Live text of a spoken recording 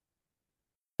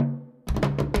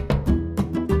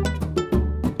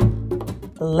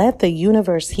Let the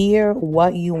universe hear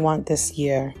what you want this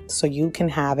year so you can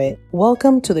have it.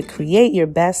 Welcome to the Create Your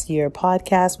Best Year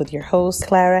podcast with your host,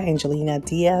 Clara Angelina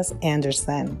Diaz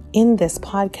Anderson. In this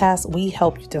podcast, we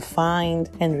help you to find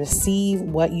and receive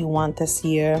what you want this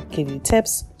year, give you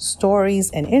tips, stories,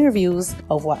 and interviews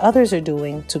of what others are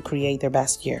doing to create their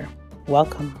best year.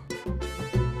 Welcome.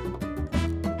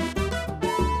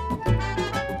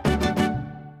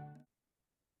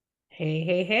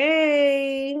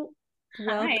 Hey.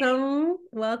 Hi.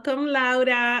 Welcome,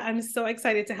 Laura. I'm so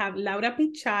excited to have Laura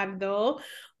Pichardo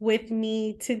with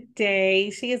me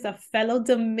today. She is a fellow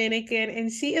Dominican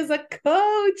and she is a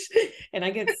coach. And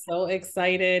I get so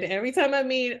excited. Every time I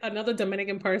meet another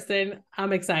Dominican person,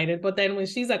 I'm excited. But then when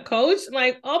she's a coach, I'm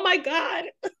like, oh my God.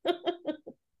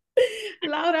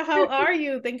 Laura, how are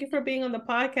you? Thank you for being on the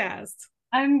podcast.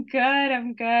 I'm good.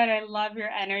 I love your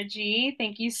energy.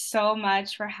 Thank you so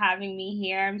much for having me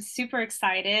here. I'm super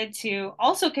excited to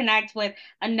also connect with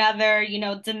another,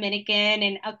 Dominican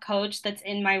and a coach that's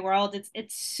in my world.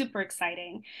 It's super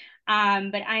exciting.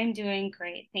 But I'm doing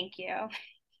great. Thank you.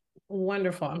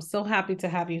 Wonderful. I'm so happy to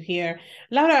have you here.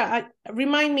 Laura,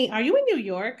 remind me, are you in New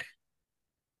York?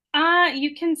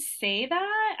 You can say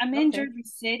that. I'm in Okay. Jersey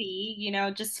City,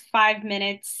 just 5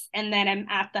 minutes, and then I'm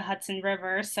at the Hudson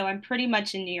River, so I'm pretty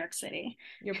much in New York City.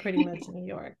 You're pretty much in New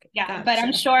York. Yeah, but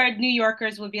I'm Gotcha. sure New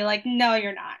Yorkers would be like, no,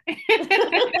 you're not.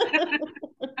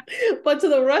 But to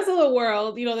the rest of the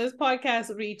world, this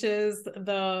podcast reaches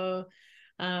the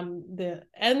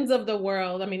ends of the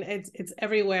world. I mean, it's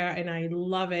everywhere and I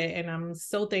love it. And I'm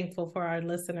so thankful for our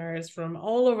listeners from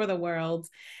all over the world.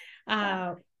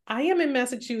 Yeah. I am in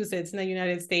Massachusetts in the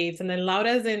United States, and then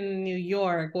Laura's in New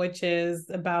York, which is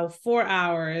about 4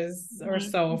 hours or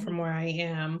so from where I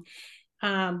am.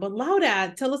 But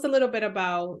Laura, tell us a little bit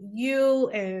about you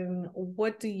and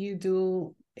what do you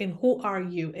do and who are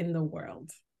you in the world?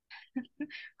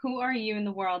 Who are you in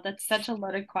the world? That's such a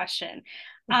loaded question.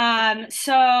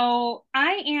 So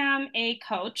I am a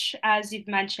coach, as you've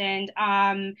mentioned.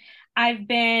 I've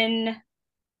been,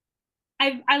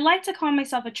 I like to call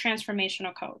myself a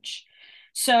transformational coach.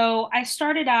 So I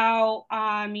started out,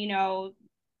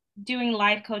 doing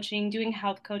life coaching, doing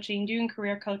health coaching, doing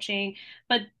career coaching.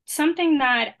 But something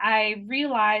that I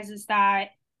realize is that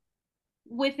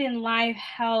within life,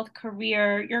 health,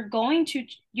 career, you're going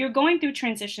through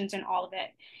transitions in all of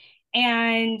it.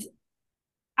 And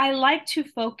I like to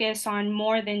focus on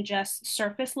more than just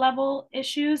surface level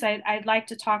issues. I'd like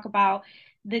to talk about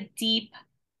the deep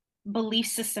belief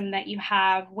system that you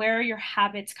have, where are your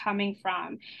habits coming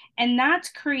from? And that's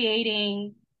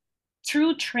creating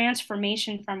true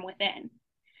transformation from within.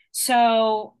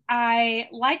 So I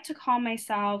like to call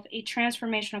myself a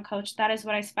transformational coach. That is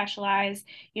what I specialize.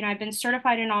 I've been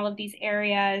certified in all of these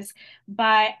areas,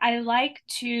 but I like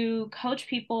to coach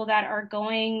people that are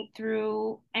going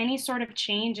through any sort of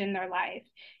change in their life.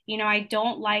 I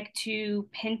don't like to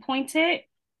pinpoint it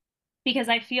because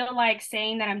I feel like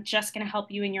saying that I'm just going to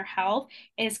help you in your health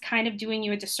is kind of doing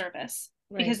you a disservice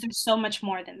because Right. there's so much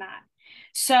more than that.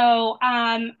 So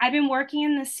I've been working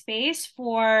in this space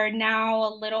for now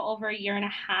a little over a year and a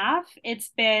half. It's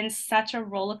been such a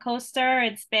roller coaster.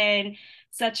 It's been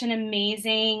such an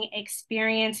amazing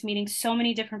experience meeting so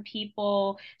many different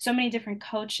people, so many different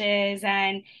coaches.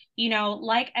 And,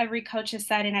 like every coach has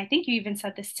said, and I think you even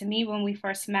said this to me when we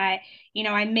first met,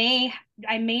 I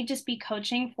may just be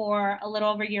coaching for a little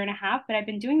over a year and a half, but I've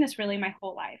been doing this really my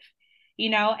whole life.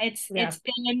 It's Yeah.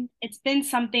 it's been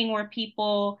something where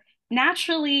people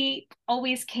naturally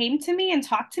always came to me and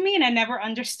talked to me and I never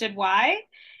understood why.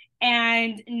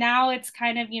 And now it's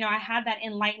kind of, I had that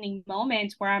enlightening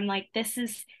moment where I'm like, this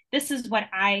is what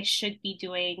I should be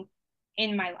doing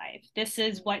in my life. This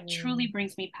is what truly Mm-hmm.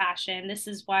 brings me passion. This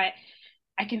is what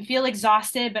I can feel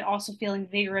exhausted, but also feel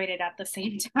invigorated at the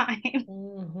same time.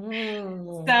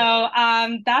 So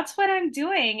that's what I'm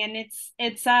doing, and it's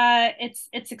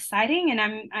exciting,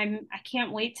 and I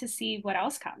can't wait to see what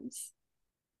else comes.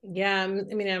 Yeah, I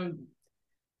mean,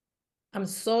 I'm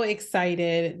so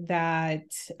excited that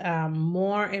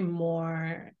more and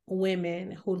more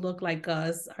women who look like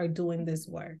us are doing this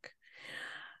work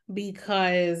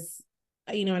because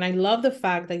and I love the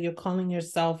fact that you're calling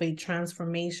yourself a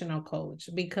transformational coach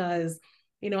because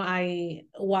I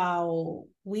while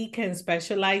we can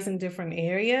specialize in different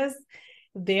areas,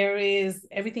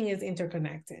 everything is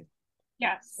interconnected.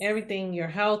 Yes. Everything, your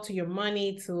health to your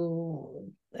money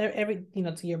to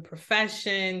to your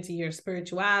profession to your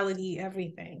spirituality,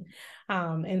 everything.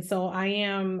 And so I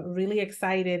am really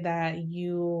excited that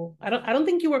I don't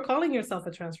think you were calling yourself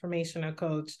a transformational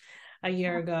coach. a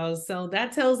year ago. So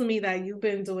that tells me that you've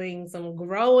been doing some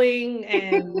growing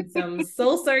and some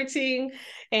soul searching,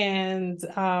 and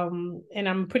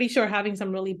I'm pretty sure having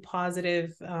some really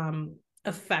positive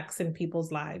effects in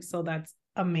people's lives. So that's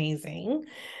amazing.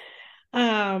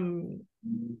 Um,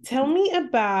 Tell me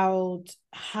about,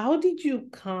 how did you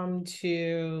come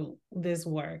to this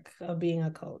work of being a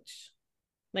coach?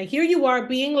 Like, here you are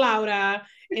being Laura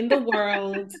in the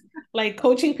world, like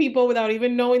coaching people without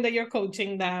even knowing that you're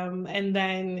coaching them. And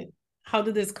then how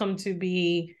did this come to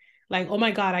be, like, oh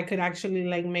my God, I could actually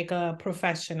like make a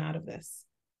profession out of this?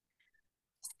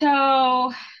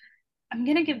 So I'm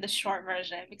gonna give the short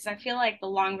version because I feel like the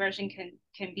long version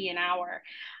can be an hour.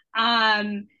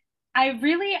 Um, I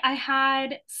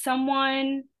had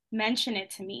someone mention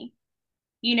it to me.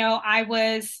 I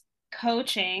was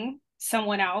coaching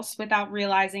someone else without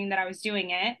realizing that I was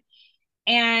doing it,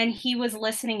 and he was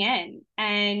listening in,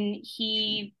 and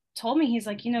he told me, he's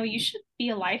like, you should be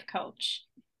a life coach.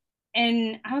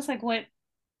 And I was like, what?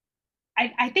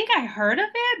 I think I heard of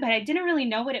it, but I didn't really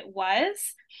know what it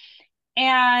was.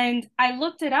 And I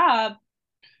looked it up,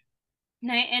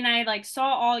 and I like saw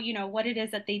all, what it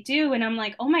is that they do. And I'm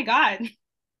like, oh my God,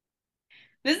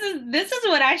 this is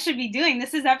what I should be doing.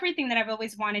 This is everything that I've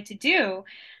always wanted to do.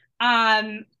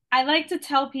 I like to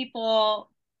tell people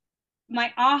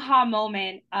my aha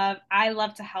moment of I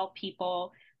love to help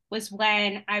people was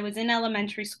when I was in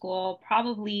elementary school,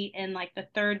 probably in like the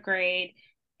third grade,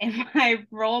 and my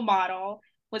role model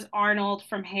was Arnold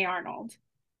from Hey Arnold,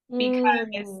 because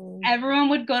Mm. everyone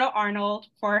would go to Arnold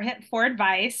for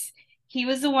advice. He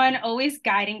was the one always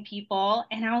guiding people,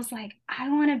 and I was like, I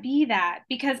want to be that,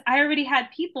 because I already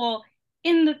had people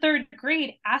in the third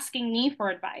grade asking me for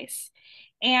advice.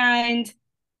 And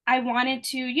I wanted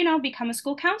to, become a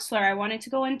school counselor. I wanted to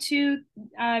go into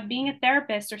being a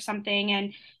therapist or something.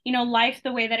 And, life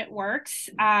the way that it works,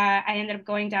 I ended up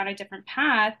going down a different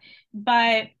path.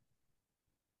 But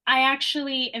I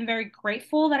actually am very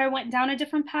grateful that I went down a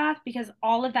different path, because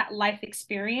all of that life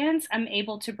experience I'm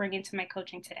able to bring into my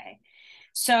coaching today.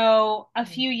 So a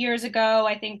few years ago,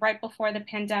 I think right before the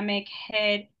pandemic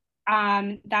hit,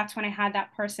 that's when I had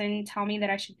that person tell me that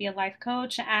I should be a life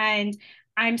coach. And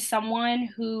I'm someone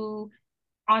who,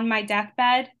 on my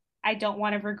deathbed, I don't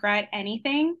want to regret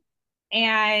anything.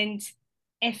 And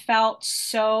it felt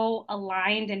so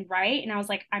aligned and right. And I was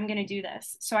like, I'm going to do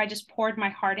this. So I just poured my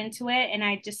heart into it, and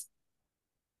I just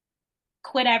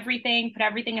quit everything, put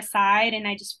everything aside, and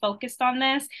I just focused on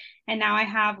this. And now I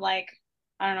have like,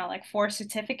 I don't know, like 4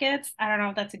 certificates. I don't know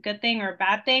if that's a good thing or a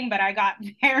bad thing, but I got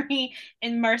very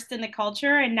immersed in the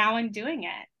culture, and now I'm doing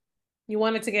it. You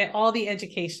wanted to get all the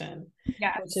education, which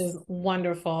Yes. is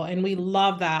wonderful. And we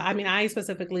love that. I mean, I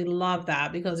specifically love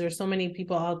that because there's so many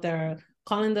people out there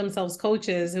calling themselves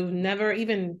coaches who've never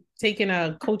even taken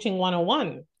a coaching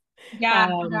 101 Yeah,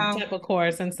 no. type of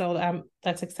course. And so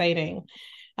that's exciting.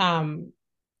 Um,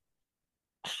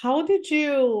 how did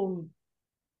you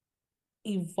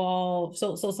evolve?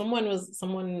 So someone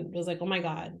was like, oh my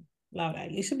God, Laura,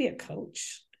 you should be a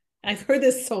coach. I've heard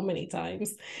this so many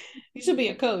times. You should be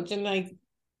a coach. And like,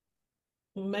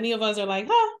 many of us are like,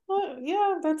 well,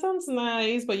 yeah, that sounds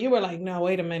nice. But you were like, no,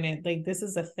 wait a minute. Like, this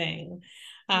is a thing.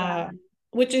 Yeah. Uh,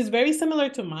 which is very similar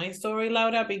to my story,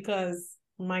 Laura, because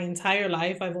my entire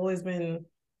life I've always been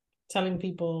telling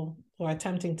people or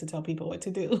attempting to tell people what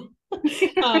to do.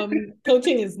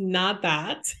 Coaching is not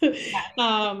that.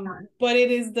 But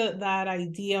it is that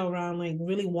idea around like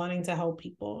really wanting to help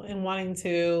people and wanting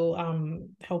to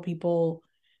help people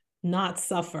not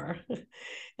suffer,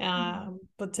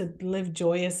 but to live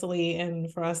joyously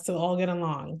and for us to all get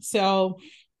along. So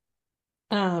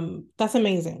that's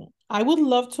amazing. I would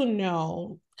love to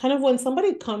know kind of when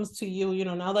somebody comes to you,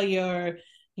 now that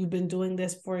you've been doing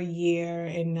this for a year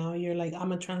and now you're like,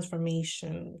 I'm a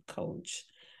transformation coach.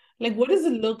 Like, what does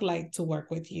it look like to work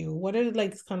with you? What are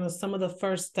like kind of some of the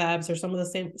first steps or some of the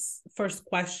same first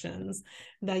questions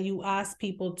that you ask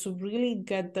people to really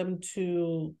get them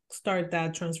to start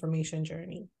that transformation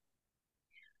journey?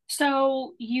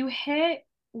 So you hit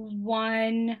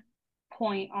one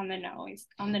point on the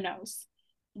nose,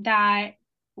 that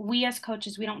we as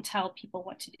coaches, we don't tell people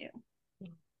what to do.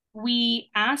 We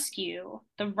ask you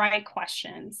the right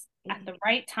questions at the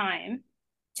right time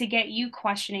to get you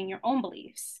questioning your own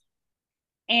beliefs.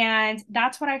 And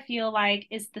that's what I feel like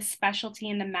is the specialty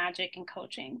and the magic in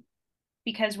coaching,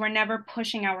 because we're never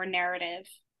pushing our narrative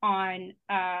on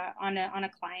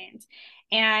a client.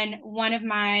 And one of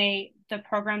the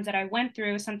programs that I went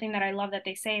through, something that I love that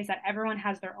they say is that everyone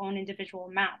has their own individual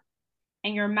map.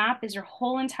 And your map is your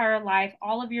whole entire life,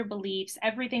 all of your beliefs,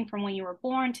 everything from when you were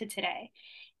born to today.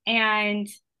 And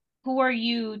who are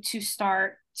you to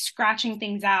start scratching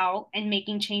things out and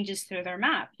making changes to their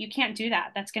map? You can't do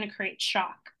that. That's going to create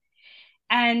shock.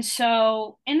 And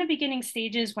so, in the beginning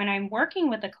stages, when I'm working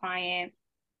with a client,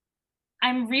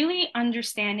 I'm really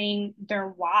understanding their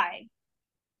why.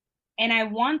 And I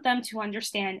want them to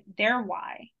understand their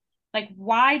why. Like,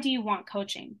 why do you want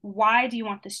coaching? Why do you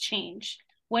want this change?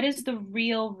 What is the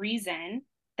real reason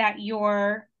that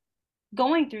you're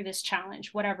going through this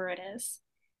challenge, whatever it is?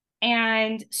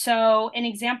 And so, an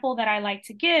example that I like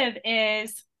to give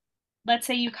is, let's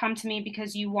say you come to me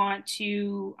because you want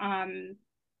to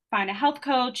find a health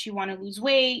coach, you want to lose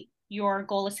weight, your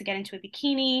goal is to get into a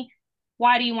bikini.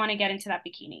 Why do you want to get into that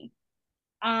bikini?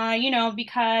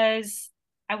 Because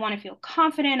I want to feel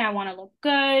confident, I want to look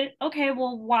good. Okay,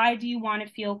 well, why do you want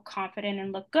to feel confident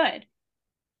and look good?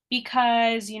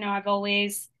 Because, I've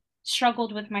always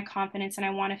struggled with my confidence and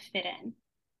I want to fit in.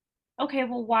 Okay,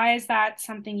 well, why is that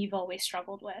something you've always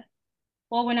struggled with?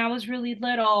 Well, when I was really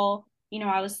little,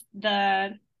 I was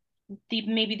the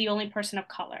maybe the only person of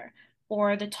color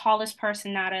or the tallest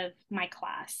person out of my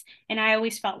class, and I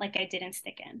always felt like I didn't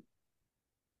stick in.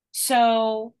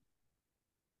 So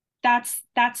that's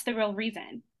the real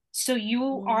reason. So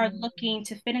you are Mm. looking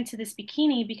to fit into this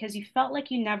bikini because you felt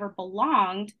like you never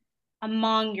belonged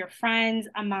among your friends,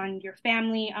 among your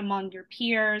family, among your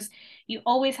peers. You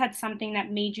always had something that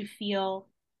made you feel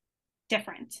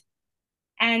different.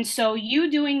 And so you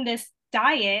doing this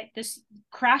diet, this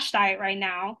crash diet right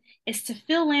now, is to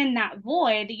fill in that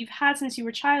void that you've had since you were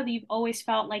a child, that you've always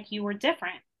felt like you were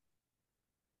different.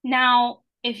 Now,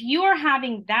 if you are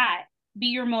having that be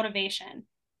your motivation,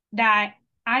 that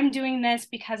I'm doing this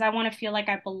because I want to feel like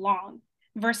I belong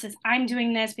versus I'm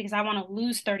doing this because I want to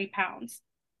lose 30 pounds,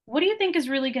 what do you think is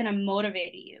really going to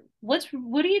motivate you? What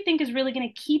do you think is really going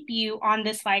to keep you on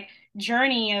this like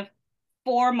journey of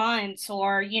 4 months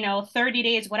or 30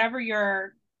 days, whatever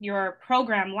your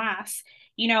program lasts?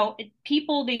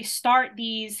 People, they start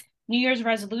these New Year's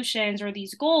resolutions or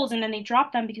these goals and then they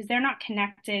drop them because they're not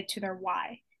connected to their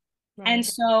why. And Right.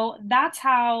 so that's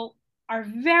how our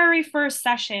very first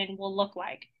session will look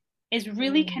like, is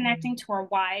really Mm. connecting to our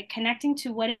why, connecting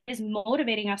to what is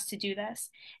motivating us to do this.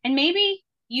 And maybe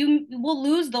you will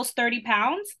lose those 30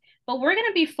 pounds, but we're going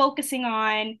to be focusing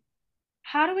on,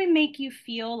 how do we make you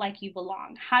feel like you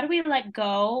belong? How do we let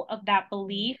go of that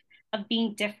belief of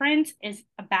being different is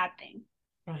a bad thing?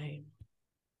 Right.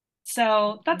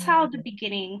 So that's how the Mm.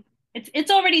 beginning,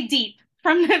 it's already deep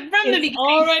from the It's beginning.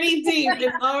 already deep.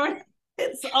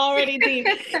 It's already deep.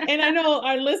 And I know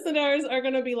our listeners are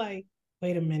gonna be like,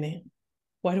 wait a minute.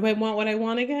 Why do I want what I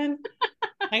want again?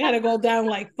 I gotta go down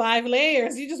like 5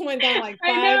 layers. You just went down like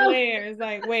I five know. layers.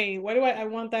 Like, wait, why do I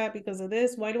want that because of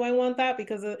this? Why do I want that?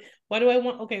 Because of why do I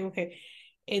want okay.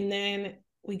 And then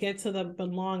we get to the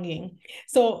belonging.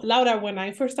 So Laura, when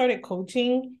I first started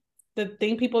coaching, the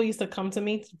thing people used to come to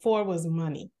me for was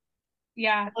money. I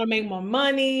Yeah. want to make more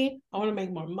money. I want to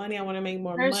make more money. I want to make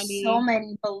more There's so money.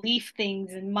 many belief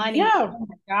things and money. Yeah, Oh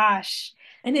my gosh.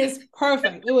 and it's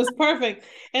perfect. It was perfect,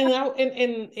 and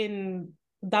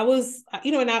that was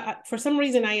and for some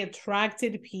reason I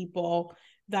attracted people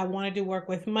that wanted to work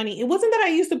with money. It wasn't that I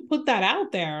used to put that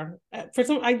out there. For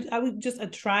some, I would just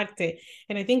attract it,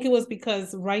 and I think it was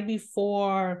because right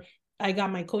before I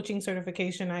got my coaching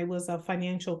certification, I was a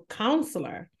financial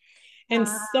counselor, and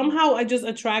Uh, somehow I just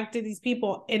attracted these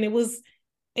people, and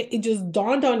it just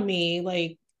dawned on me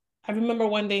like I remember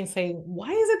one day saying,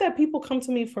 why is it that people come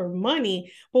to me for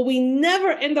money, but we never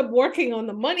end up working on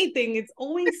the money thing? It's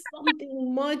always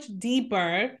something much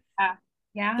deeper, yeah.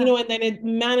 Yeah. and then it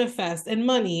manifests in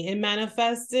money, it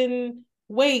manifests in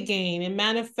weight gain, it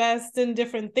manifests in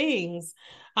different things.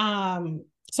 So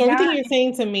Yeah. everything you're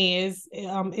saying to me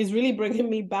is really bringing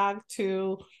me back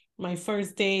to my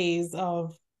first days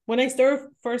of when I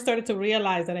first started to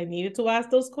realize that I needed to ask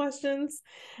those questions.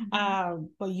 Mhm.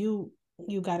 But you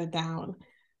got it down.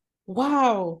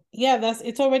 Wow. Yeah,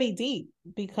 it's already deep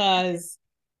because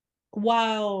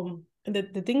while the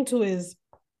thing too is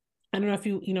I don't know if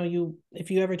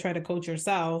if you ever try to coach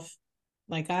yourself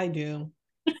like I do.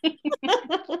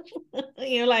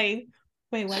 You're like,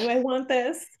 wait, why do I want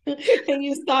this? And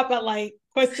you stop at like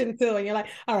question 2 and you're like,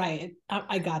 all right,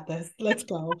 I got this. Let's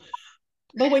go.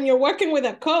 But when you're working with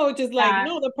a coach, it's like, Yeah.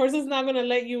 no, the person's not going to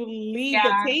let you leave the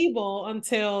Yeah. table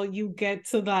until you get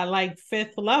to that like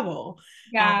fifth level.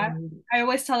 Yeah. I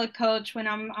always tell a coach when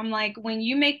I'm like, when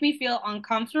you make me feel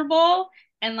uncomfortable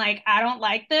and like I don't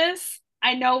like this,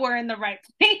 I know we're in the right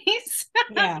place.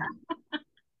 Yeah,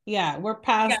 yeah, we're Yeah.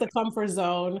 past the comfort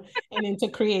zone and into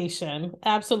creation.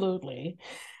 Absolutely.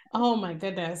 Oh my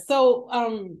goodness. So,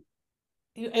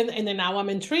 And then now I'm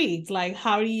intrigued. Like,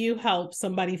 how do you help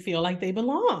somebody feel like they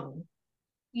belong?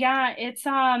 Yeah, it's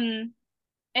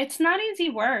not easy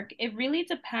work. It really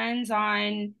depends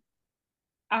on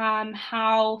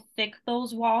how thick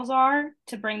those walls are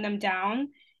to bring them down.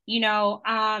 You know,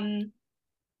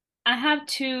 I have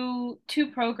two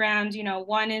programs,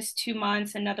 one is 2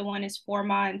 months, another one is 4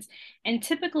 months. And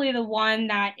typically the one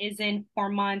that is in 4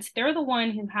 months, they're the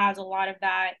one who has a lot of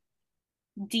that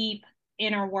deep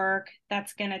inner work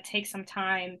that's gonna take some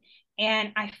time.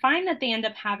 And I find that they end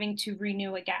up having to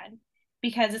renew again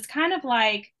because it's kind of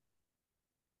like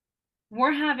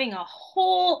we're having a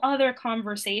whole other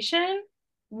conversation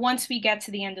once we get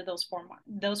to the end of those 4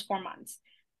 months.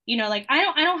 Like I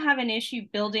don't have an issue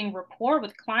building rapport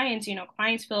with clients.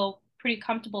 Clients feel pretty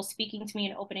comfortable speaking to me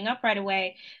and opening up right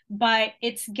away, but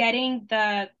it's getting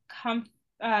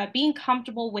being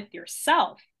comfortable with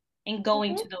yourself and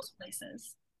going to Mhm. those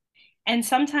places. And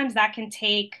sometimes it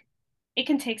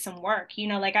can take some work.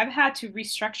 Like I've had to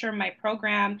restructure my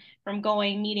program from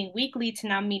going meeting weekly to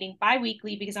now meeting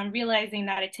bi-weekly because I'm realizing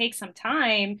that it takes some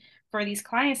time for these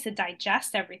clients to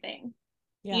digest everything.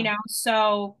 Yeah.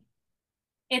 So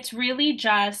it's really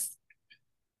just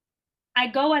I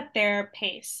go at their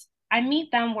pace. I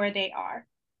meet them where they are.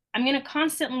 I'm going to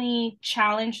constantly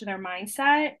challenge their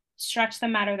mindset, stretch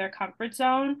them out of their comfort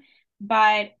zone,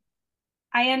 but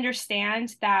I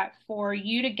understand that for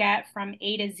you to get from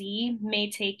A to Z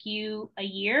may take you a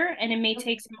year and it may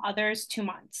take some others 2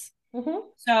 months. Hmm.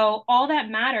 So all that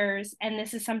matters, and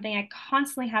this is something I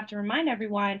constantly have to remind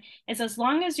everyone, is as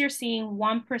long as you're seeing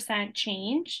 1%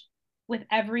 change with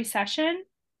every session,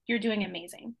 you're doing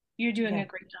amazing. You're doing Yeah. a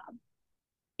great job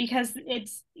because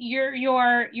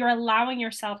you're allowing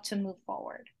yourself to move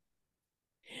forward.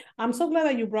 I'm so glad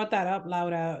that you brought that up,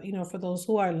 Laura. For those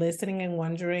who are listening and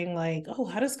wondering, like, oh,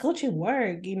 how does coaching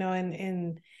work?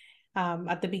 And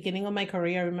at the beginning of my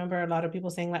career, I remember a lot of people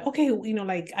saying, like, okay,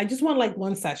 like, I just want like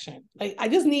one session. Like, I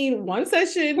just need one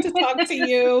session to talk to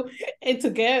you and to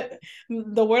get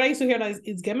the word I used to hear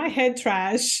is get my head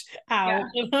trash out.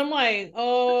 Yeah. And I'm like,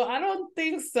 oh, I don't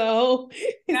think so.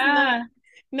 It's not. Yeah.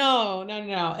 No, no,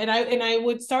 no. And I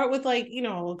would start with like,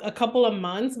 a couple of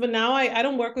months, but now I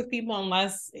don't work with people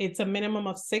unless it's a minimum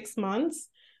of 6 months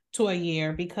to a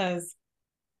year because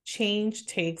change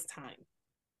takes time.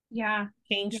 Yeah.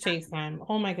 Change takes time.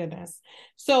 Oh my goodness.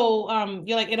 So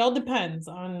you're like it all depends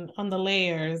on the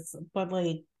layers, but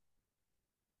like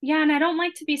Yeah, and I don't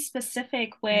like to be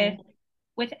specific with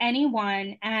mhm.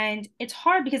 anyone, and it's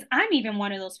hard because I'm even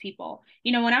one of those people.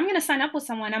 When I'm going to sign up with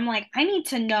someone, I'm like, I need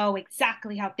to know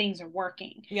exactly how things are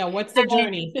working. Yeah, what's the And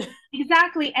journey?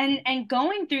 exactly, and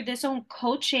going through this own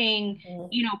coaching,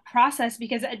 Mhm. process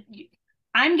because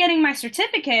I'm getting my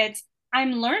certificates,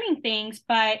 I'm learning things,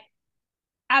 but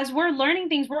as we're learning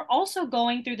things, we're also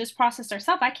going through this process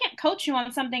ourselves. I can't coach you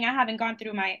on something I haven't gone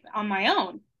through my on my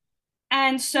own.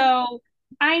 And so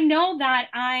I know that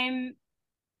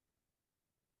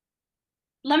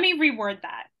let me reword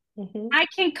that. Mhm. I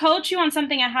can coach you on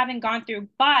something I haven't gone through,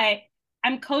 but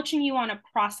I'm coaching you on a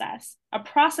process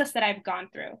that I've gone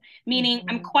through, meaning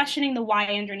I'm Mhm. questioning the why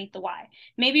underneath the why.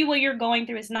 Maybe what you're going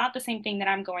through is not the same thing that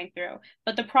I'm going through,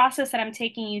 but the process that I'm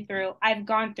taking you through, I've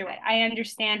gone through it. I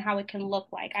understand how it can look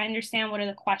like. I understand what are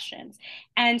the questions.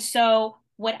 And so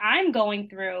what I'm going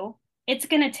through, it's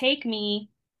going to take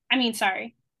me,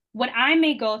 sorry, what I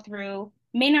may go through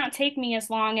may not take me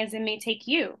as long as it may take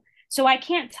you. So I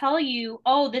can't tell you,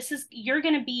 oh, you're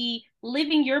going to be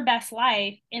living your best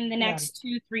life in the Yeah. next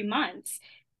 2, 3 months.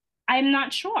 I'm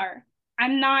not sure.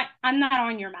 I'm not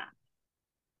on your map.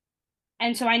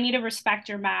 And so I need to respect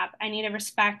your map. I need to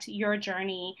respect your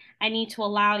journey. I need to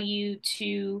allow you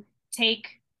to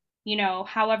take,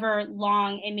 however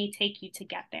long it may take you to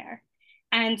get there.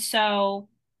 And so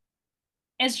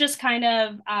it's just kind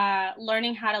of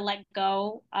learning how to let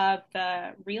go of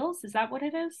the reels. Is that what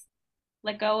it is?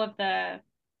 let go of the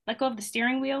let go of the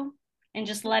steering wheel and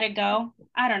just let it go.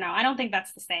 I don't know. I don't think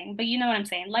that's the same, but you know what I'm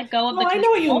saying. Let go of No, the I know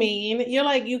what you control. mean. You're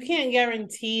like you can't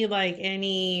guarantee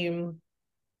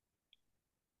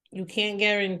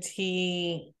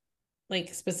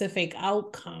like specific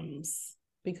outcomes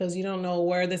because you don't know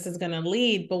where this is going to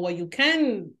lead, but what you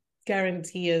can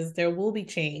guarantee is there will be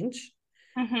change.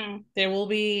 Hmm. There will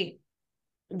be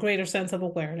greater sense of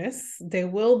awareness. There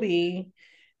will be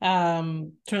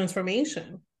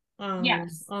transformation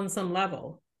Yes. on some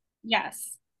level.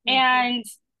 Yes. Mhm. And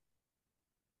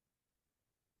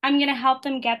I'm going to help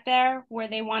them get there where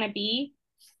they want to be,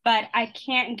 but I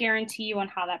can't guarantee you on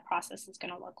how that process is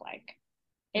going to look like.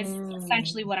 Is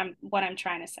essentially Mm. what I'm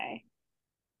trying to say.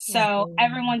 So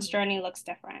everyone's journey looks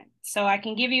different. So I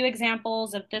can give you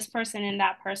examples of this person and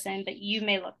that person, but you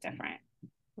may look different.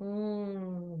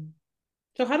 Mm.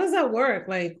 So how does that work?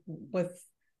 Like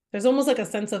there's almost like a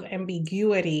sense of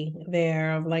ambiguity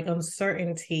there, of like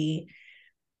uncertainty.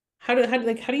 How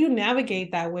do you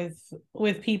navigate that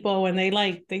with people when they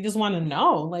just want to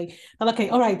know? Like, okay,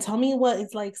 all right, tell me what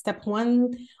it's like step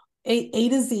one, A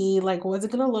to Z, like what's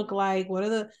it gonna look like? What are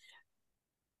the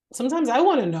sometimes I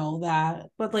want to know that,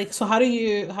 but like, so how do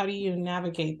you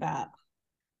navigate that?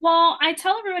 Well, I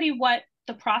tell everybody what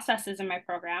the process is in my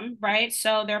program, right?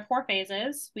 So there are 4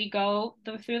 phases. We go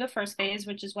through the first phase,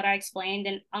 which is what I explained,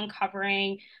 and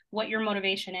uncovering what your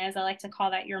motivation is. I like to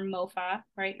call that your MOFA,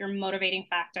 right? Your motivating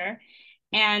factor.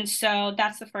 And so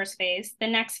that's the first phase. The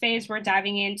next phase, we're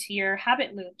diving into your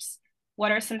habit loops.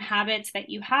 What are some habits that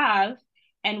you have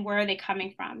and where are they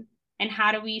coming from? And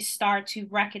how do we start to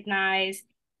recognize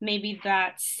maybe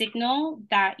that signal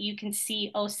that you can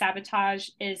see, oh, sabotage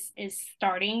is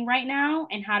starting right now,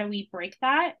 and how do we break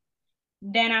that?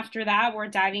 Then after that, we're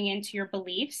diving into your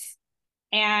beliefs,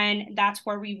 and that's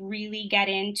where we really get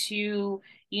into,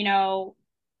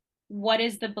 what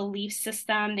is the belief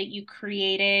system that you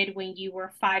created when you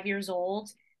were 5 years old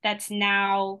that's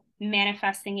now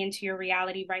manifesting into your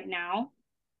reality right now.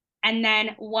 And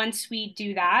then once we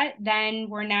do that, then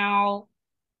we're now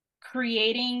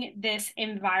creating this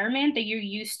environment that you're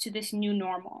used to, this new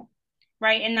normal,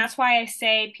 right? And that's why I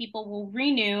say people will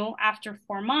renew after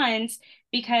 4 months,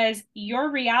 because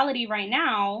your reality right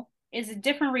now is a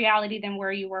different reality than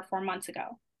where you were 4 months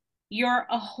ago. You're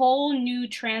a whole new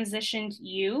transitioned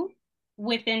you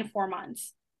within 4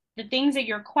 months. The things that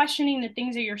you're questioning, the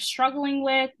things that you're struggling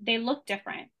with, they look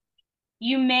different.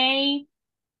 You may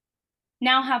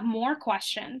now have more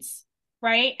questions,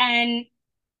 right? And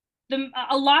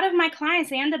a lot of my clients,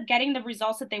 they end up getting the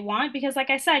results that they want because, like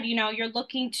I said, you're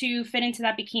looking to fit into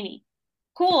that bikini.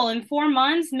 Cool. In 4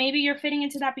 months, maybe you're fitting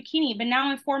into that bikini, but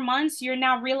now in 4 months, you're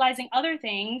now realizing other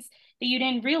things that you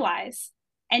didn't realize.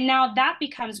 And now that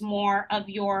becomes more of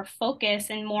your focus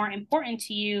and more important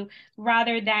to you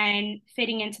rather than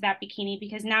fitting into that bikini,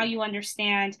 because now you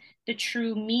understand the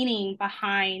true meaning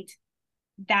behind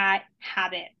that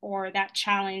habit or that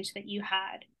challenge that you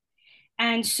had.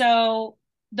 And so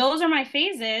those are my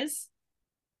phases.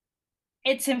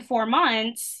 It's in 4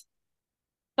 months,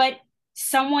 but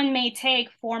someone may take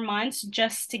 4 months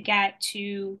just to get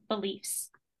to beliefs.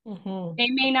 Mm-hmm. They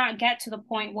may not get to the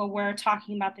point where we're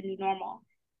talking about the new normal,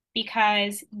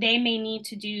 because they may need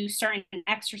to do certain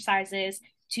exercises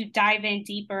to dive in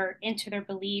deeper into their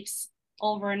beliefs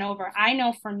over and over. I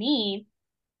know for me,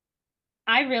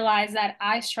 I realized that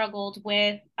I struggled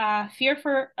with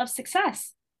fear of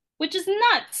success, which is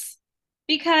nuts,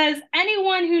 because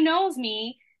anyone who knows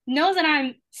me knows that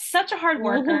I'm such a hard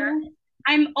worker. Mm-hmm.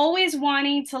 I'm always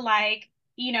wanting to,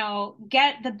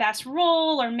 get the best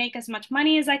role or make as much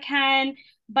money as I can.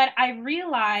 But I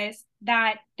realized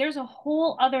that there's a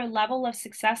whole other level of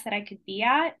success that I could be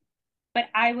at, but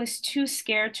I was too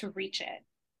scared to reach it.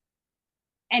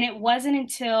 And it wasn't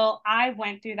until I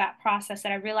went through that process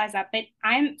that I realized that. But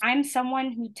I'm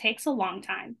someone who takes a long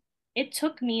time. It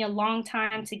took me a long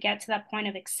time to get to that point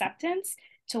of acceptance,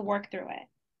 to work through it.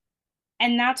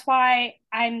 And that's why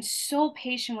I'm so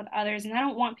patient with others, and I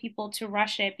don't want people to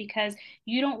rush it, because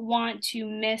you don't want to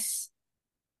miss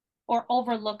or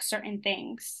overlook certain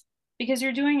things, because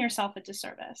you're doing yourself a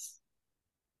disservice.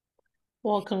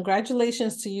 Well,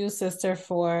 congratulations to you, sister,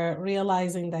 for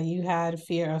realizing that you had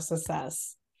fear of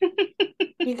success.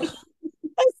 Because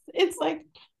it's like,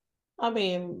 I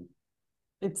mean,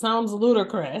 it sounds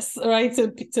ludicrous, right?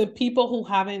 To people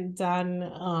who haven't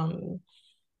done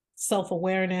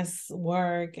self-awareness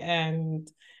work and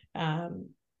um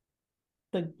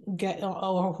the get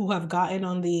or who have gotten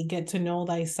on the get to know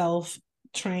thyself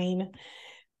train,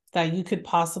 that you could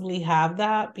possibly have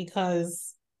that,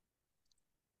 because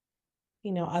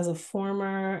as a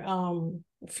former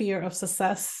fear of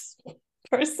success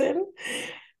person,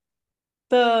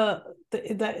 that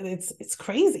it's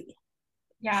crazy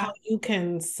how Yeah. you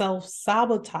can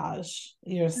self-sabotage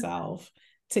yourself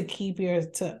to keep I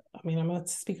mean, I'm going to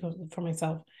speak for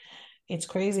myself. It's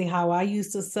crazy how I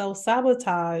used to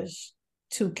self-sabotage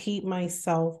to keep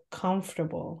myself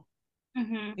comfortable,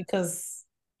 Mm-hmm. because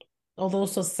although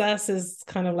success is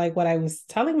kind of like what I was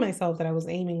telling myself that I was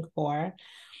aiming for,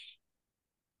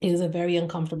 it is a very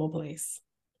uncomfortable place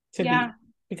to Yeah. be,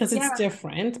 because it's Yeah.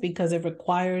 different, because it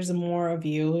requires more of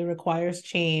you, it requires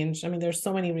change. I mean, there's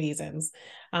so many reasons.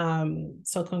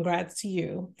 So congrats to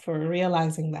you for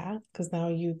realizing that, because now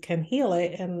you can heal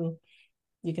it and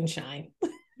you can shine.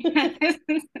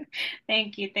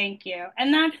 Thank you, thank you.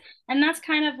 And that's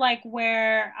kind of like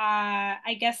where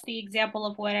I guess the example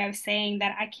of what I was saying,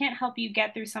 that I can't help you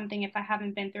get through something if I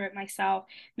haven't been through it myself.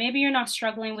 Maybe you're not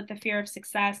struggling with the fear of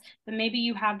success, but maybe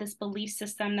you have this belief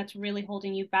system that's really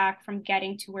holding you back from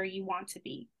getting to where you want to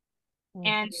be.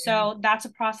 And Mhm. so that's a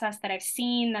process that I've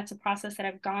seen, that's a process that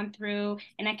I've gone through,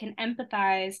 and I can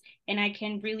empathize and I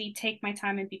can really take my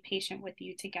time and be patient with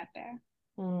you to get there.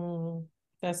 Mm,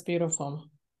 that's beautiful.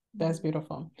 That's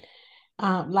beautiful.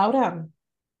 Laura,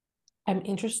 I'm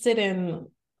interested in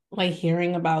like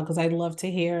hearing about, because I love to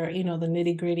hear, the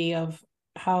nitty gritty of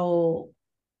how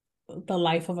the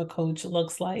life of a coach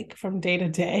looks like from day to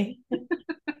day.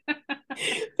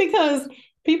 Because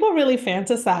people really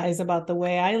fantasize about the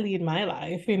way I lead my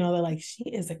life. They're like, she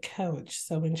is a coach.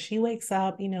 So when she wakes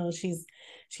up,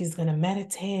 she's gonna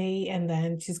meditate and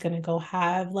then she's gonna go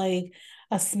have like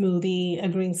a smoothie, a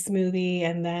green smoothie,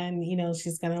 and then,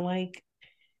 she's gonna like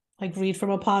read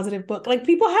from a positive book. Like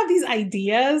people have these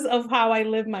ideas of how I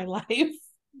live my life.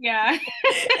 Yeah.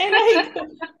 And like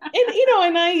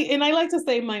and I like to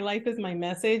say my life is my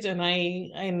message, and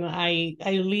I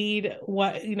lead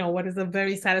what is a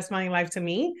very satisfying life to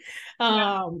me.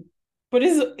 Yeah. But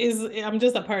is I'm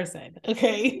just a person,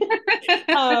 okay?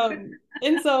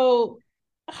 And so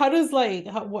how does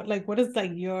what does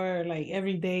like your like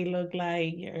everyday look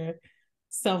like, your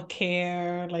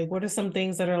self-care? Like what are some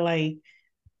things that are like,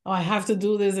 oh, I have to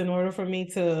do this in order for me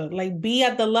to like be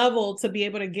at the level to be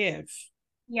able to give?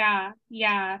 Yeah,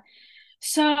 yeah.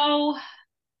 So,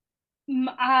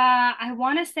 I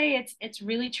want to say it's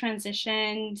really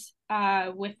transitioned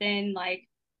within like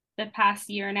the past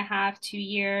year and a half, 2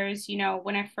 years.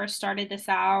 When I first started this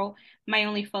out, my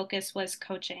only focus was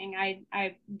coaching.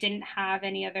 I didn't have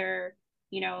any other,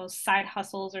 side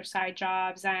hustles or side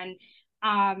jobs, and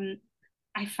um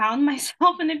I found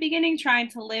myself in the beginning trying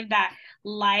to live that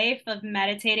life of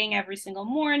meditating every single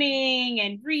morning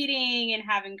and reading and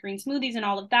having green smoothies and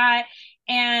all of that.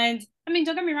 And I mean,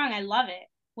 don't get me wrong, I love it.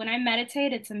 When I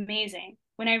meditate, it's amazing.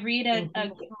 When I read a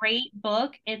Mhm. great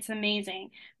book, it's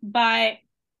amazing. But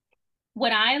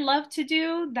what I love to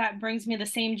do that brings me the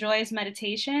same joy as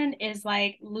meditation is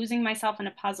like losing myself in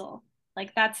a puzzle.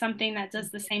 Like that's something that does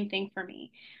the same thing for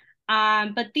me.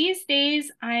 But these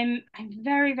days I'm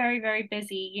very, very, very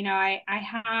busy. I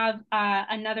have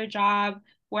another job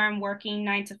where I'm working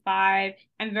 9 to 5.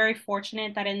 I'm very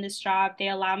fortunate that in this job they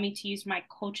allow me to use my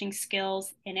coaching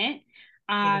skills in it.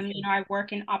 Beautiful. I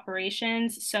work in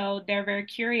operations, so they're very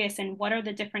curious in what are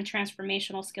the different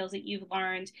transformational skills that you've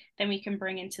learned that we can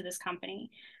bring into this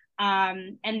company.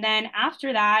 And then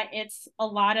after that, it's a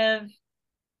lot of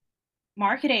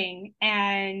marketing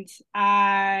and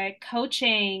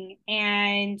coaching,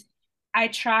 and I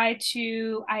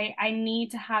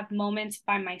need to have moments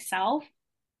by myself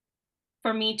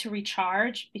for me to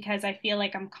recharge, because I feel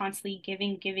like I'm constantly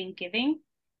giving, giving, giving,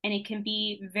 and it can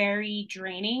be very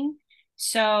draining.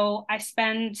 So I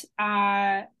spend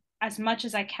as much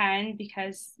as I can,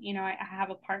 because I have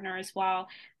a partner as well.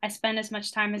 I spend as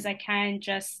much time as I can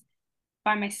just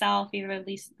by myself, either at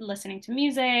least listening to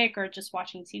music or just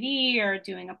watching TV or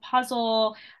doing a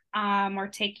puzzle, or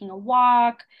taking a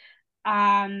walk.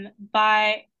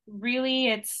 But really,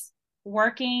 it's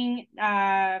working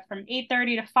from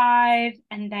 8:30 to 5,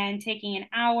 and then taking an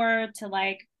hour to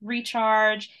like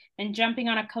recharge, and jumping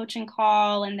on a coaching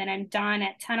call, and then I'm done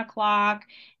at 10 o'clock.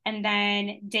 And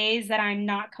then days that I'm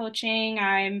not coaching,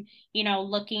 I'm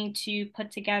looking to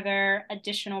put together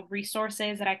additional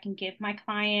resources that I can give my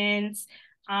clients,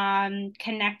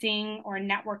 connecting or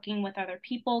networking with other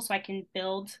people so I can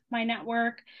build my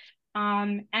network,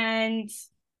 and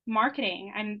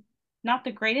marketing. I'm not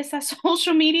the greatest at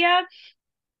social media.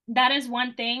 That is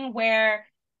one thing where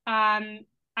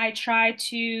I try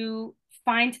to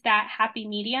find that happy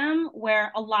medium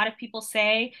where a lot of people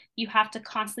say you have to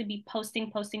constantly be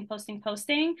posting, posting, posting,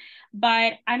 posting.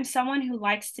 But I'm someone who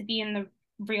likes to be in the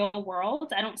real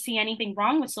world. I don't see anything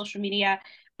wrong with social media,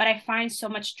 but I find so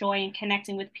much joy in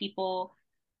connecting with people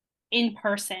in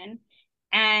person.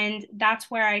 And that's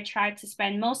where I try to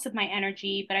spend most of my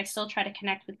energy, but I still try to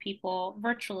connect with people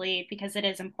virtually because it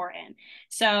is important.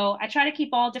 So I try to keep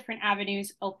all different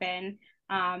avenues open.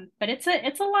 But it's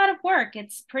a lot of work.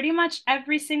 It's pretty much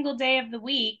every single day of the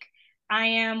week I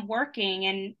am working,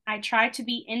 and I try to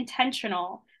be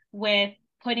intentional with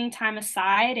putting time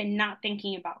aside and not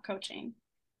thinking about coaching.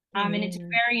 And it's Mm,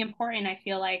 very important, I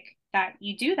feel like, that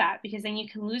you do that, because then you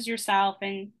can lose yourself,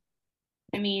 and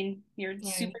I mean, you're right.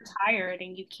 super tired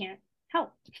and you can't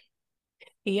help.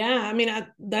 Yeah, I mean,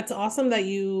 that's awesome that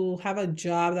you have a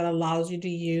job that allows you to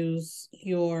use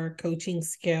your coaching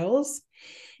skills.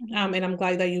 Mhm. And I'm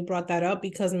glad that you brought that up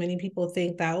because many people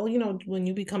think that, oh, when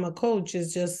you become a coach,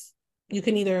 is just you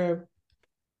can either,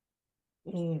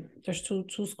 I mean, there's two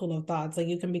school of thoughts. Like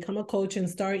you can become a coach and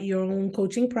start your own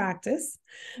coaching practice.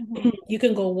 Mhm. You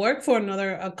can go work for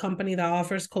a company that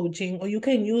offers coaching, or you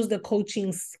can use the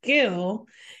coaching skill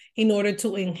in order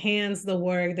to enhance the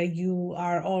work that you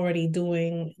are already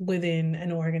doing within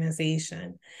an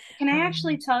organization. Can I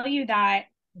actually Um, tell you that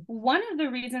one of the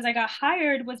reasons I got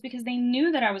hired was because they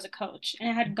knew that I was a coach and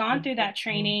I had gone through that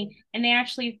training, and they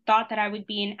actually thought that I would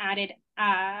be an added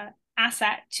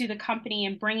asset to the company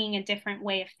and bringing a different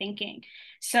way of thinking.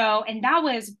 So, and that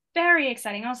was very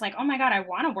exciting. I was like, oh my God, I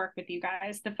want to work with you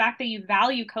guys. The fact that you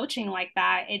value coaching like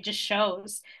that, it just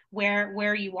shows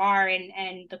where you are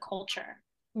and the culture.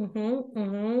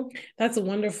 That's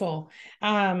wonderful.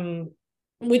 Um,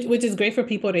 which is great for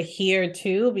people to hear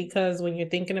too, because when you're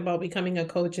thinking about becoming a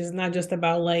coach, it's not just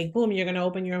about like, boom, you're gonna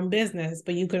open your own business,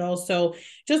 but you could also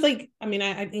just like, I mean,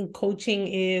 I think coaching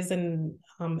is an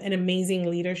amazing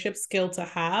leadership skill to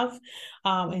have.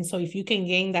 And so if you can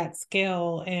gain that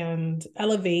skill and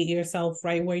elevate yourself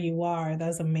right where you are,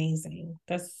 that's amazing.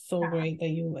 That's so Yeah. great that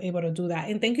you're able to do that.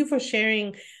 And thank you for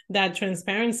sharing that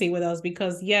transparency with us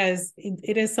because yes,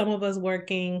 it is some of us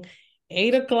working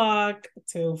 8 o'clock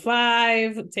to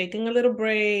 5, taking a little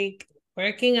break,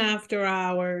 working after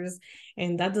hours,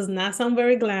 and that does not sound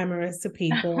very glamorous to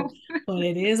people, but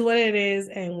it is what it is,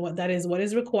 and what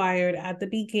is required at the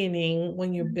beginning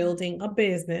when you're building a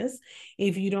business.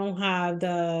 If you don't have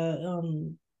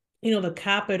the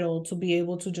capital to be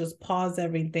able to just pause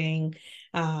everything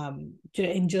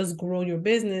and just grow your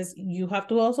business, you have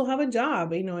to also have a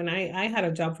job, and I had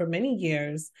a job for many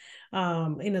years,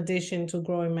 in addition to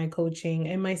growing my coaching,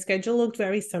 and my schedule looked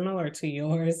very similar to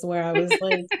yours, where I was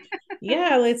like,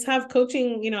 yeah, let's have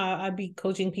coaching. I'd be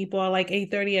coaching people at like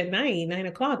 8:30 at night, 9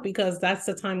 o'clock, because that's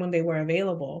the time when they were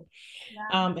available,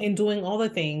 Yeah. and doing all the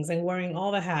things and wearing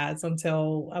all the hats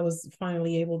until I was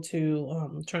finally able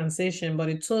to transition. But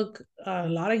it took a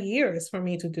lot of years for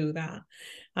me to do that.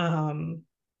 Um,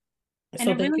 And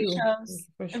so thank you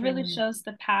for it really sharing. shows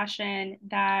the passion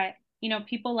that,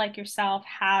 people like yourself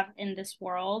have in this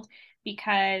world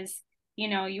because,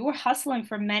 you were hustling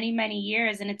for many, many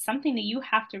years, and it's something that you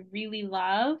have to really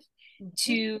love Mhm.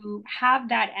 to have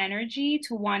that energy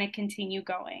to want to continue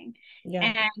going. Yeah.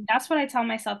 And that's what I tell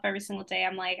myself every single day.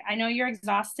 I'm like, I know you're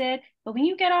exhausted, but when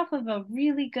you get off of a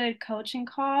really good coaching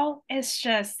call, it's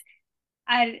just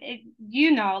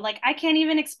like I can't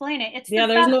even explain it. It's the Yeah,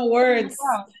 there's best no feeling in the words.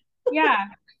 world. Yeah.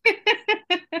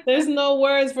 There's no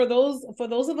words for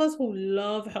those of us who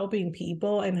love helping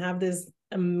people and have this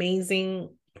amazing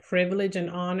privilege and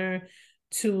honor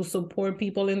to support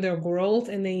people in their growth,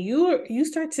 and then you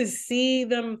start to see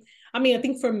them. I mean, I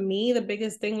think for me the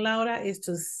biggest thing, Laura, is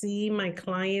to see my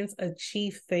clients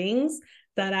achieve things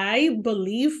that I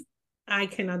believe I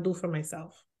cannot do for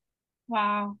myself.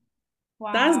 Wow.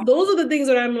 That's Wow. those are the things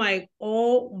that I'm like,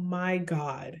 oh my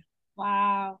God,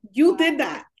 Wow. you Wow. did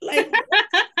that. Like,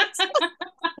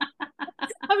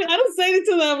 I mean, I don't say it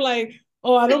to them like,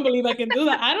 oh, I don't believe I can do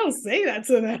that. I don't say that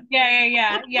to them. Yeah, yeah,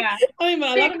 yeah, yeah. I mean, but a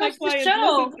But lot it of my goes to clients listen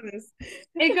show, to this.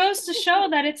 it goes to show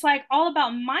that it's like all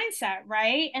about mindset,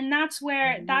 right? And that's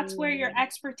where your Mm,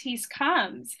 expertise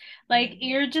comes. yeah, Like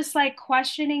you're just like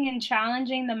questioning and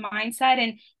challenging the mindset,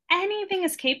 and anything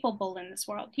is capable in this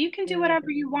world. You can do whatever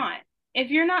you mm. want. If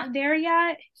you're not there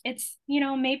yet,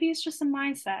 maybe it's just a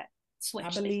mindset I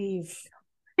switch that believe.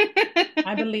 you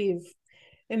I do. believe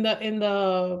in the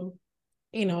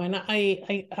and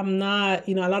I'm not,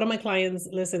 a lot of my clients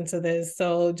listen to this,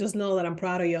 so just know that I'm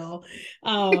proud of y'all.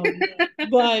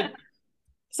 But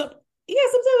so yeah,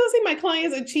 sometimes I see my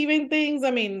clients achieving things.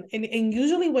 I mean, and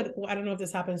usually what I don't know if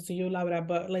this happens to you, Laura,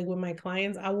 but like with my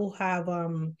clients, I will have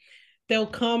they'll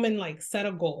come and like set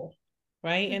a goal,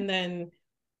 right? And then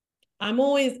I'm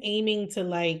always aiming to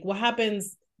like what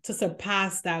happens to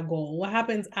surpass that goal. What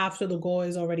happens after the goal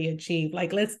is already achieved?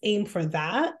 Like let's aim for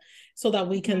that so that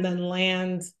we can then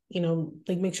land,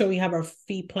 like make sure we have our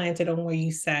feet planted on where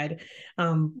you said.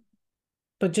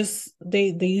 But just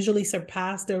they usually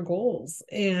surpass their goals,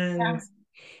 and Yeah,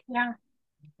 yeah.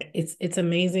 it's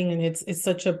amazing, and it's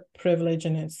such a privilege,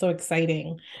 and it's so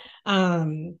exciting.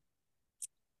 Um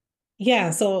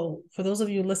yeah, so for those of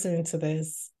you listening to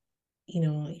this,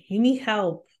 you need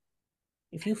help.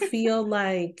 If you feel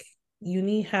like you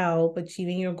need help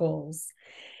achieving your goals,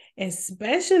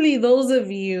 especially those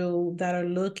of you that are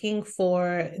looking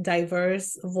for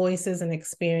diverse voices and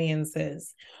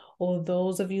experiences, or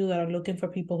those of you that are looking for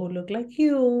people who look like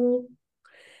you,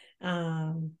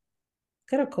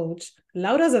 get a coach.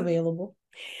 Laura's available,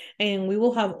 and we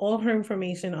will have all her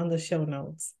information on the show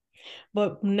notes.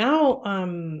 But now,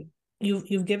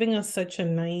 you've given us such a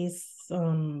nice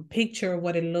picture of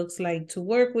what it looks like to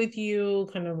work with you,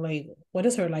 kind of like what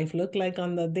does her life look like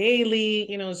on the daily.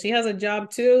 She has a job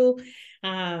too.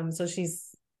 So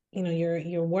she's,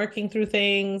 you're working through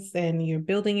things and you're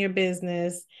building your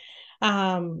business.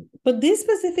 But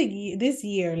this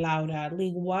year, Laura,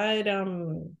 like what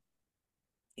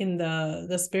in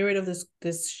the spirit of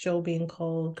this show being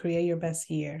called Create Your Best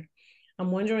Year, I'm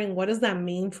wondering, what does that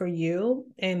mean for you,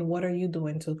 and what are you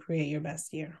doing to create your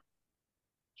best year?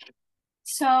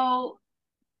 So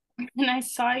when I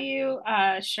saw you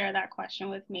share that question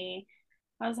with me,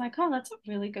 I was like, oh, that's a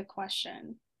really good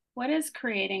question. What is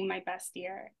creating my best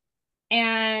year?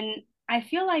 And I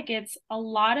feel like it's a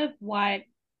lot of what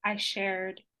I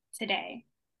shared today.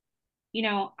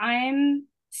 I'm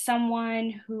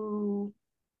someone who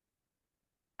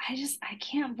I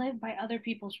can't live by other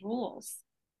people's rules.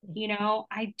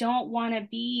 I don't want to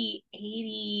be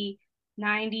 80,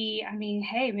 90. I mean,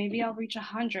 hey, maybe I'll reach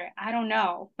 100. I don't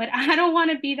know. But I don't want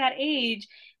to be that age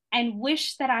and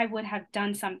wish that I would have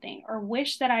done something or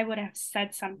wish that I would have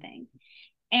said something.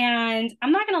 And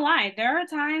I'm not going to lie, there are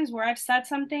times where I've said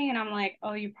something and I'm like,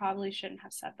 oh, you probably shouldn't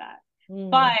have said that. Mm.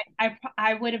 But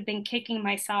I would have been kicking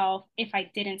myself if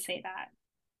I didn't say that.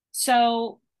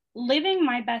 So living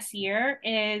my best year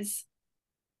is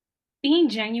being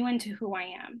genuine to who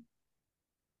I am,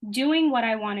 doing what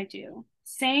I want to do,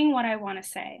 saying what I want to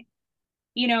say.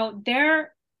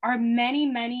 There are many,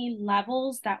 many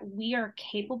levels that we are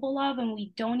capable of, and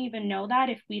we don't even know that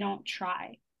if we don't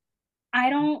try.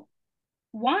 I don't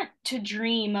want to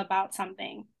dream about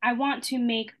something. I want to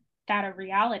make that a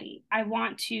reality. I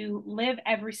want to live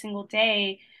every single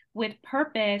day with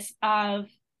purpose of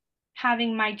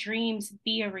having my dreams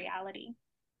be a reality.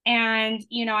 And,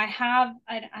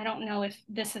 I don't know if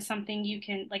this is something you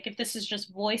can, like, if this is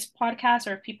just voice podcast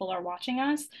or if people are watching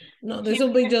us. No, this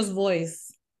will be just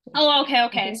voice. Oh, okay,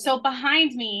 okay. So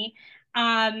behind me,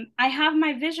 I have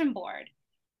my vision board.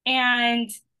 And,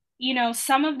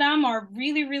 some of them are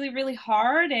really, really, really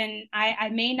hard, and I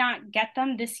may not get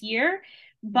them this year,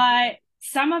 but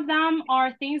some of them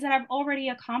are things that I've already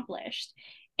accomplished.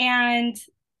 And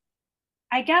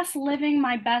I guess living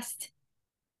my best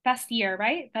year,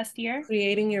 right? Best year.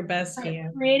 Creating your best Right.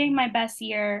 year. Creating my best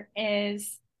year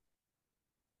is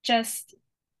just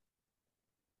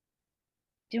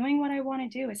doing what I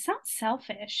want to do. It sounds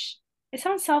selfish. It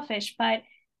sounds selfish, but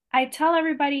I tell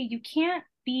everybody you can't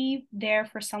be there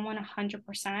for someone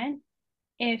 100%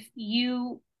 if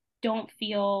you don't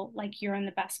feel like you're in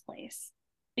the best place,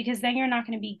 because then you're not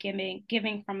going to be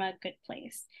giving from a good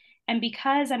place. And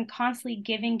because I'm constantly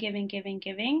giving, giving, giving,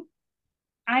 giving,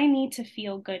 I need to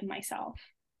feel good myself.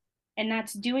 And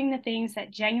that's doing the things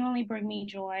that genuinely bring me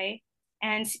joy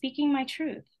and speaking my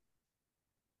truth.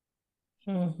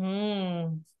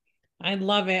 Mm-hmm. I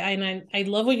love it. And I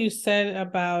love what you said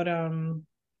about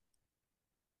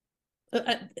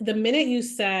the minute you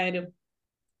said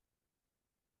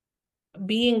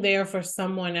being there for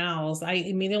someone else, I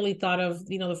immediately thought of,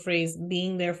 the phrase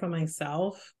being there for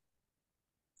myself.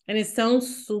 And it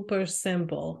sounds super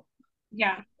simple,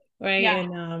 Yeah. right? Yeah.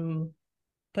 And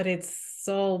but it's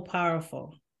so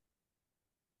powerful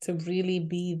to really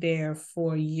be there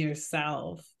for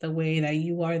yourself the way that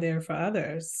you are there for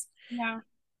others. Yeah.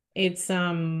 It's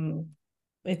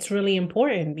really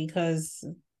important, because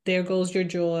there goes your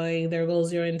joy, there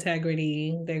goes your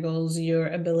integrity, there goes your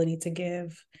ability to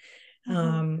give.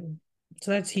 Mm-hmm.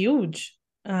 So that's huge.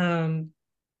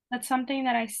 That's something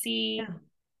that I see. Yeah.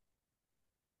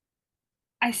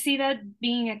 I see that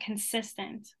being a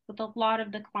consistent with a lot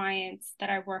of the clients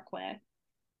that I work with.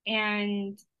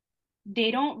 And they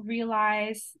don't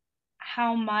realize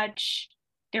how much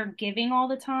they're giving all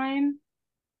the time.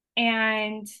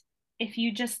 And if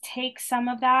you just take some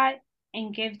of that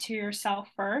and give to yourself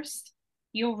first,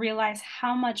 you'll realize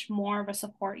how much more of a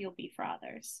support you'll be for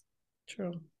others.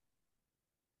 True.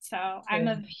 So I'm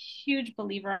True. a huge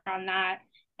believer on that.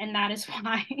 And that is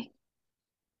why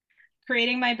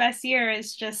creating my best year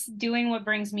is just doing what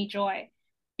brings me joy.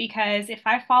 Because if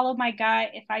I follow my gut,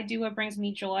 if I do what brings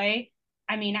me joy,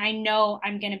 I mean, I know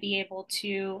I'm going to be able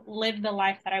to live the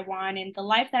life that I want. And the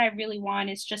life that I really want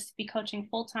is just to be coaching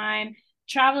full time,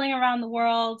 traveling around the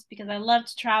world because I love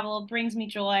to travel, brings me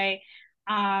joy.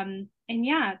 And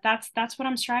yeah, that's what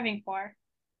I'm striving for.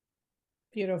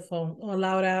 Beautiful. Well,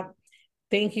 Laura,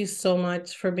 thank you so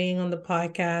much for being on the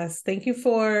podcast. Thank you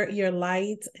for your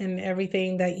light and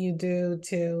everything that you do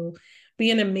to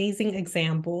be an amazing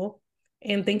example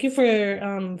And thank you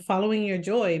for following your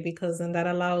joy, because then that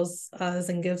allows us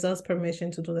and gives us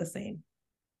permission to do the same.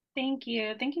 Thank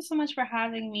you. Thank you so much for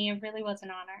having me. It really was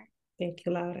an honor. Thank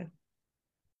you, Laura.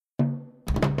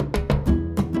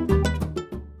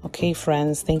 Okay,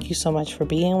 friends, thank you so much for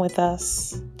being with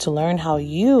us. To learn how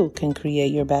you can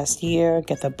create your best year,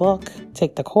 get the book,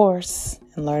 take the course,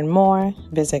 and learn more,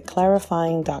 visit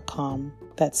clarifying.com.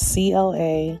 That's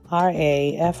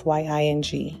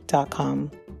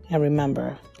clarafying.com. And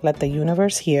remember, let the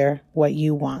universe hear what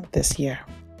you want this year.